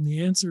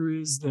the answer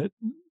is that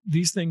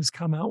these things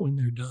come out when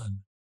they're done.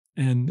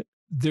 And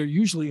they're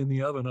usually in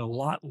the oven a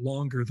lot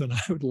longer than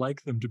I would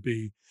like them to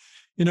be.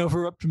 If it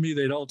were up to me,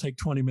 they'd all take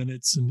 20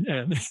 minutes and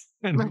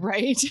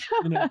Right.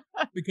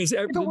 because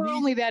But we're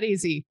only that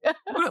easy.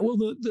 right, well,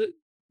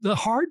 the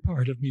hard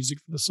part of Music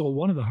for the Soul,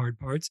 one of the hard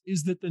parts,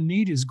 is that the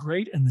need is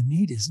great and the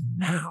need is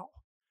now.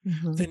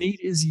 Mhm. The need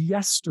is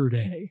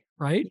yesterday,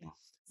 right? Yeah.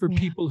 For Yeah.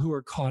 people who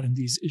are caught in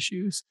these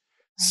issues.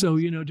 Right. So,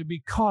 to be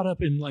caught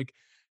up in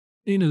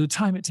the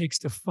time it takes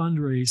to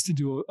fundraise, to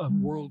do a Mm.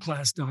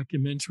 world-class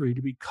documentary,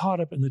 to be caught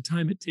up in the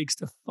time it takes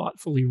to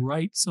thoughtfully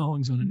write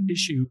songs on an Mm.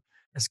 issue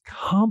as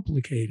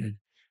complicated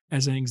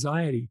as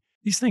anxiety.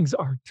 These things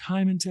are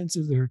time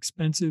intensive, they're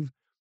expensive,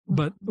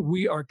 but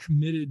we are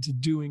committed to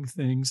doing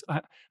things.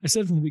 I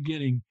said from the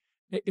beginning,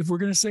 if we're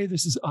going to say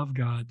this is of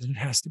God, then it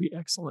has to be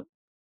excellent.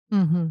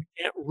 Mhm.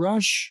 Can't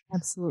rush,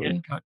 Absolutely.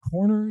 can't cut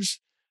corners.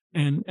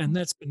 And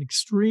that's been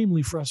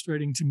extremely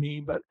frustrating to me.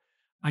 But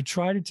I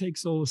try to take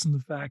solace in the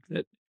fact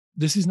that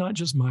this is not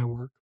just my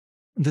work.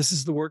 This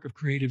is the work of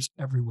creatives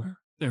everywhere.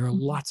 There are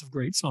Mhm. lots of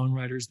great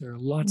songwriters. There are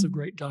lots of Mhm.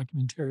 great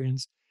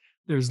documentarians.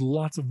 There's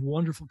lots of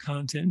wonderful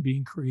content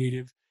being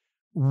creative.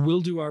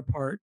 We'll do our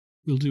part.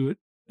 We'll do it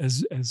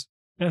as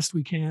best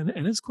we can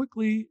and as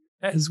quickly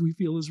as we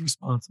feel is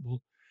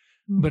responsible.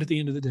 But at the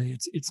end of the day,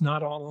 it's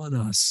not all on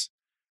us.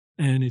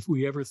 And if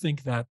we ever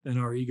think that, then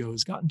our ego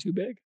has gotten too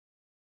big.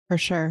 For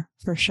sure.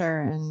 For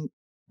sure. And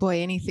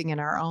boy, anything in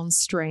our own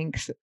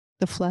strength,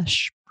 the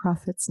flesh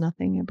profits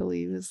nothing, I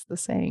believe is the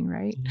saying,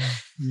 right?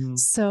 Mm.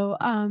 So,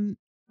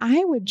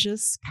 I would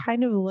just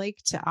kind of like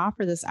to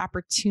offer this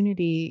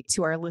opportunity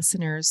to our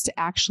listeners to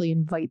actually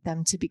invite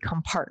them to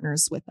become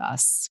partners with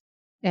us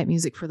at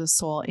Music for the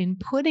Soul in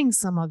putting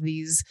some of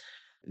these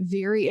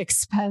very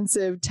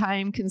expensive,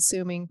 time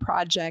consuming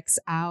projects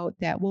out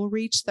that will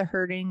reach the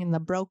hurting and the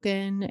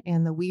broken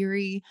and the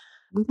weary.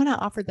 We want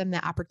to offer them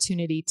the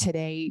opportunity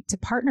today to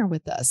partner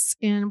with us.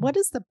 And what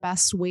is the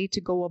best way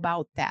to go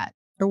about that?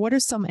 Or what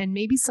are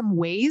maybe some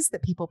ways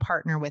that people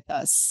partner with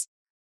us?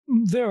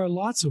 There are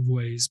lots of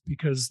ways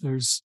because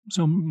there's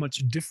so much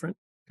different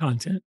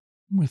content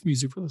with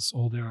Music for the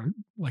Soul. There are,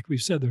 like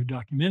we've said, there are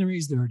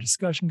documentaries, there are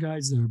discussion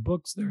guides, there are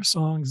books, there are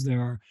songs, there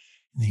are,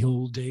 in the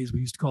old days, we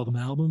used to call them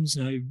albums.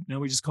 Now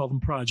we just call them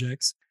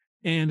projects.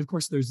 And of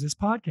course, there's this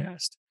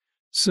podcast.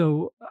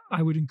 So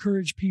I would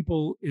encourage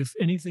people, if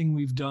anything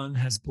we've done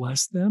has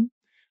blessed them,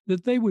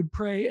 that they would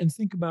pray and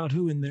think about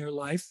who in their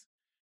life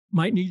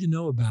might need to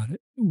know about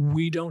it.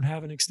 We don't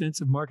have an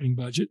extensive marketing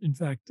budget. In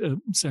fact,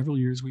 several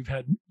years we've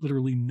had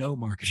literally no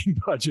marketing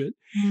budget.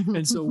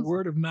 And so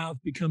word of mouth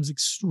becomes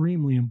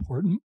extremely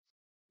important.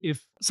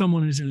 If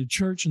someone is in a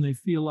church and they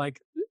feel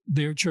like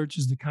their church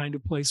is the kind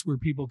of place where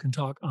people can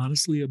talk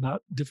honestly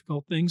about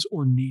difficult things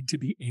or need to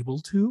be able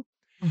to,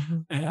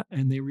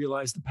 and they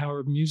realize the power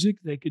of music,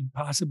 they could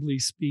possibly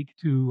speak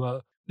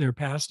to their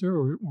pastor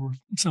or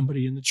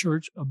somebody in the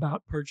church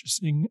about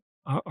purchasing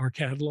our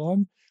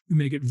catalog. We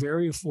make it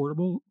very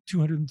affordable,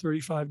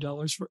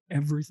 $235 for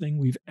everything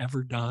we've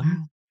ever done.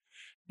 Wow.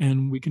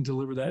 And we can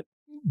deliver that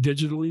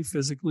digitally,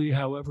 physically,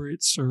 however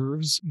it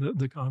serves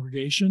the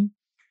congregation.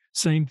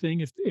 Same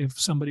thing if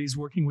somebody's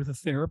working with a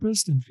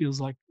therapist and feels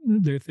like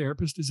their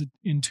therapist is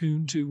in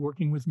tune to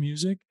working with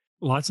music.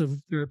 Lots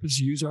of therapists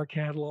use our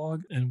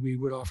catalog, and we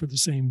would offer the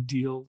same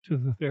deal to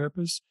the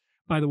therapist.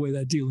 By the way,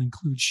 that deal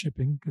includes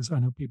shipping, because I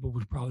know people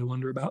would probably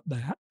wonder about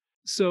that.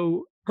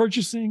 So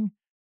purchasing,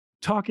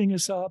 talking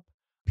us up,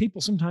 people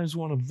sometimes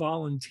want to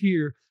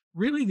volunteer.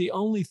 Really, the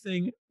only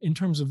thing in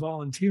terms of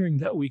volunteering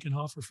that we can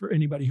offer for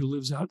anybody who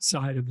lives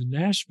outside of the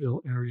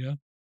Nashville area,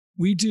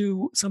 we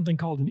do something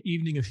called an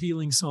evening of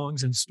healing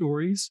songs and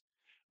stories,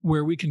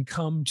 where we can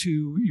come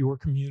to your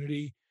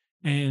community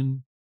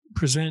and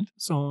present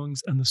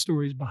songs and the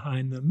stories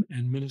behind them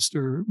and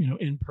minister,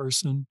 in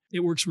person.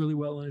 It works really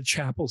well in a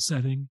chapel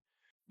setting.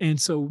 And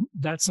so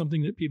that's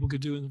something that people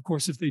could do. And of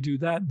course, if they do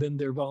that, then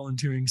they're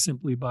volunteering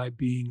simply by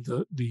being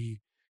the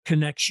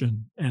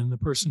connection and the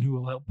person who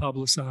will help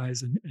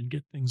publicize and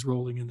get things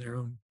rolling in their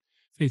own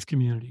faith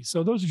community.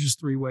 So those are just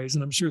three ways.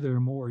 And I'm sure there are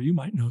more. You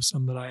might know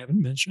some that I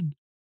haven't mentioned.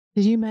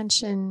 Did you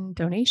mention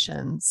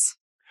donations?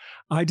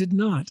 I did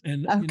not.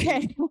 And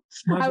okay.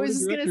 I was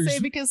just going to say,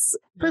 because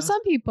for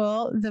some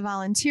people, the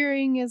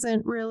volunteering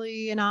isn't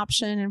really an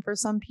option. And for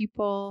some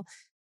people,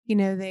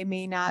 they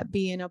may not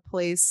be in a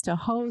place to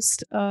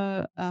host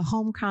a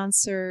home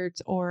concert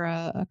or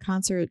a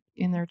concert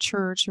in their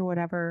church or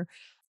whatever.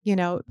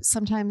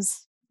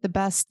 Sometimes the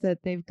best that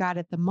they've got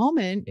at the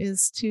moment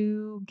is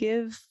to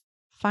give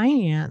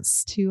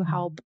finance to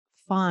help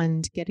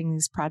fund getting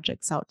these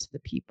projects out to the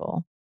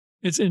people.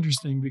 It's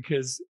interesting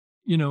because,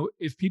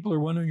 if people are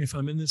wondering if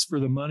I'm in this for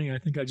the money, I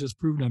think I just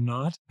proved I'm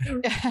not.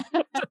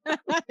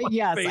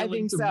 Yes, I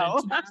think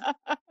so.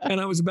 And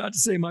I was about to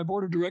say my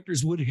board of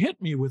directors would hit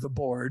me with a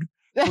board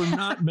for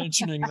not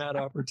mentioning that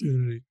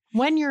opportunity.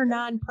 When you're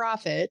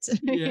nonprofit.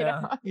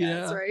 Yeah.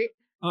 That's right.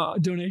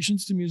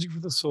 Donations to Music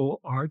for the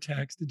Soul are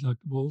tax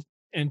deductible.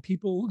 And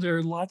there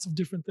are lots of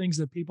different things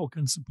that people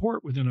can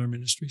support within our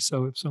ministry.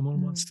 So if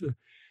someone wants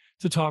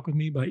to talk with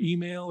me by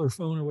email or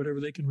phone or whatever,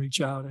 they can reach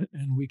out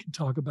and we can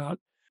talk about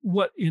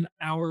what in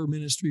our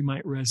ministry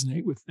might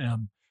resonate with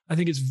them. I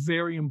think it's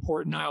very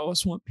important. I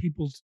always want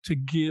people to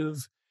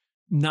give,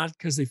 not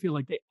because they feel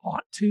like they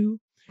ought to,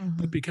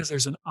 but because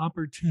there's an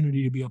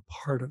opportunity to be a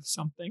part of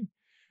something.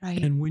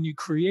 Right. And when you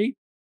create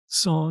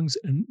songs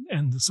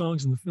and the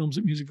songs and the films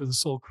that Music for the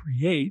Soul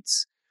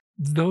creates,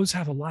 those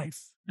have a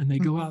life, and they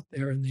go out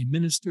there and they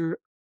minister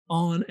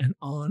on and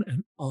on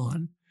and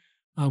on.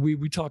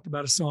 We talked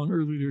about a song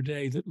earlier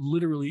today that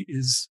literally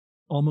is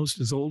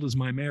almost as old as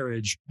my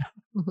marriage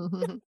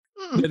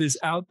that is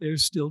out there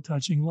still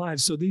touching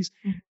lives. So these,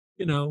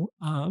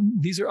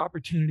 these are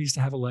opportunities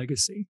to have a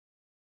legacy.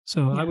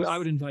 So Yes. I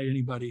would invite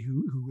anybody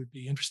who would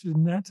be interested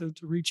in that to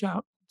reach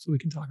out so we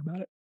can talk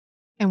about it.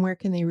 And where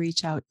can they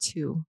reach out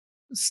to?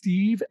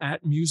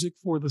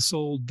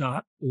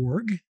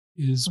 Steve@musicforthesoul.org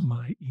is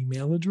my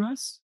email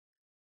address.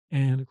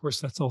 And of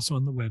course, that's also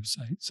on the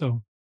website.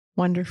 So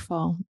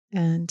Wonderful.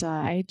 And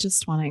I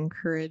just want to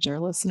encourage our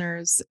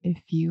listeners,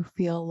 if you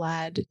feel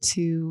led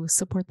to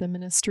support the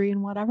ministry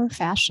in whatever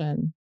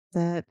fashion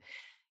that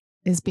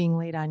is being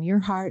laid on your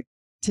heart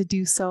to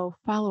do so,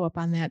 follow up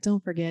on that.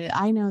 Don't forget it.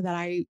 I know that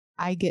I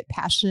get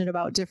passionate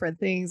about different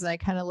things and I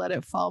kind of let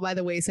it fall by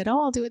the wayside.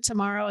 Oh, I'll do it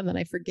tomorrow. And then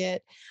I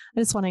forget. I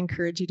just want to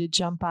encourage you to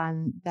jump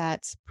on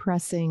that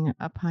pressing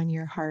upon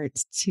your heart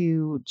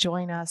to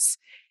join us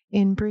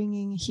in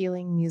bringing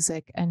healing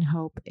music and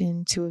hope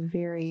into a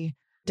very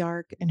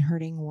dark and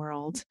hurting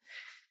world.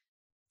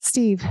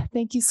 Steve,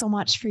 thank you so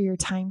much for your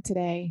time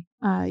today.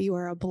 You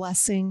are a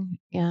blessing,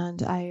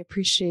 and I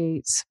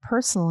appreciate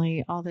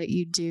personally all that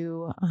you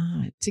do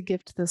to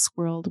gift this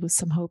world with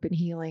some hope and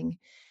healing.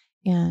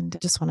 And I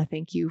just want to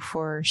thank you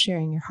for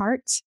sharing your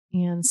heart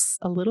and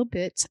a little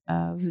bit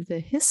of the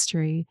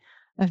history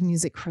of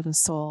Music for the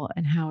Soul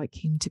and how it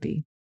came to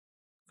be.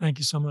 thank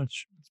you so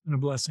much. It's been a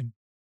blessing.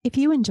 If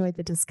you enjoyed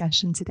the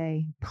discussion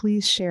today,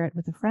 please share it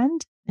with a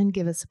friend and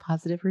give us a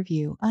positive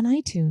review on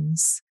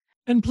iTunes.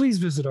 And please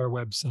visit our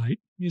website,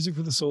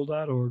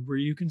 musicforthesoul.org, where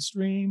you can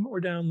stream or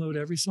download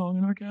every song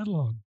in our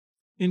catalog,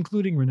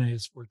 including Renee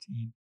is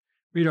 14.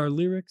 Read our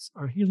lyrics,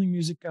 our healing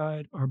music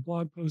guide, our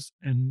blog posts,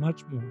 and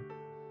much more.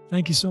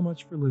 Thank you so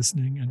much for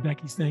listening. And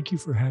Becky, thank you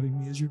for having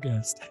me as your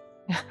guest.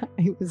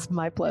 It was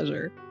my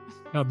pleasure.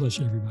 God bless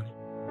you, everybody.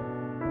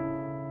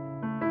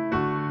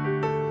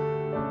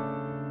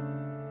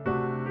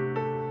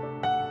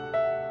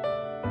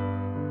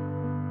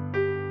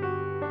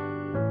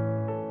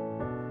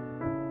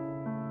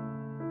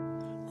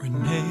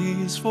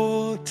 Renee is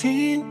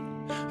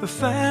 14, her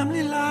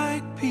family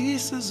like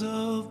pieces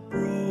of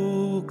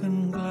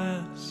broken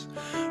glass,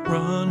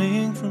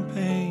 running from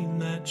pain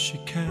that she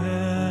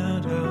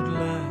can't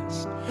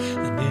outlast,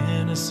 an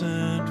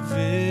innocent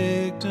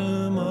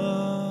victim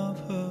of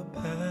her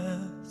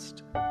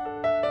past.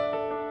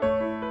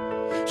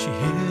 She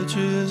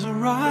hitches a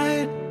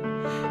ride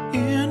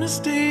in a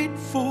state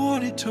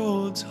 40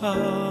 towards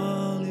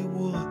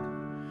Hollywood.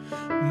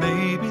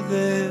 Maybe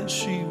there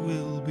she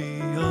will be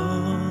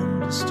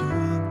understood.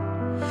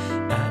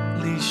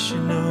 At least she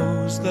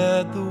knows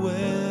that the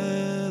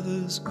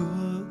weather's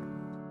good.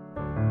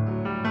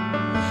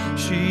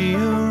 She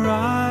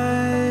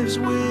arrives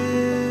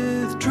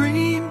with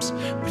dreams,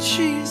 but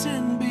she's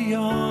in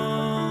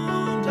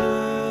beyond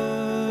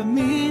her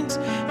means,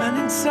 and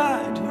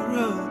inside her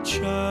a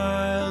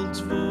child's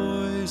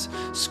voice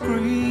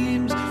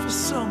screams for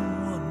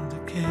someone to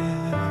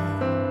care.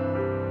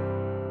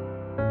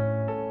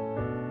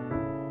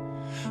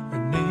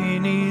 Renee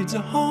needs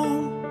a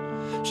home.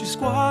 She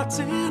squats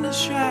in a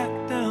shack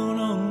down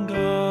on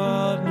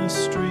Gardner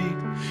Street,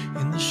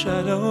 in the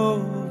shadow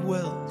of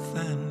wealth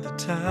and the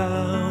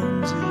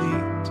town's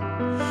elite,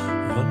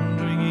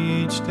 wondering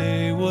each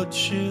day what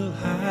she'll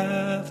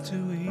have to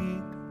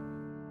eat.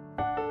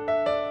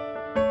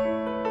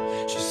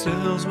 She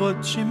sells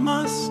what she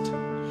must,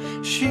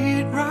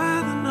 she'd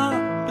rather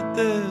not, but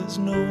there's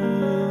no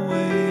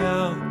way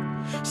out.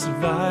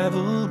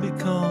 Survival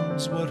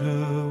becomes what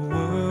her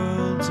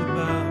world's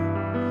about.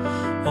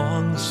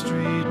 On the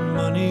street,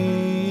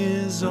 money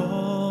is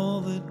all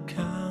that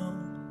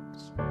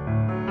counts.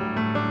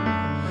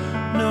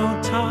 No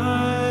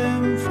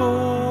time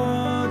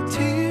for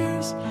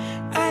tears,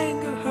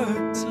 anger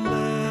hurts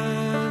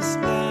less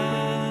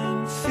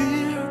than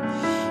fear.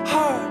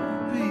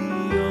 Heart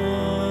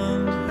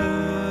beyond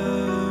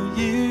her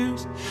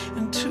years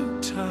and too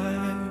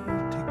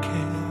tired to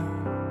care.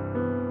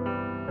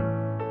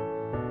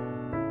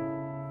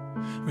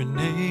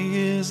 Renee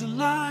is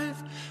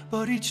alive,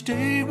 but each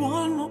day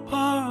one more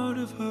part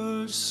of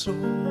her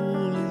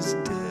soul is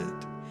dead.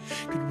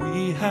 Could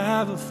we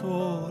have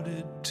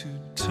afforded to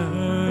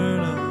turn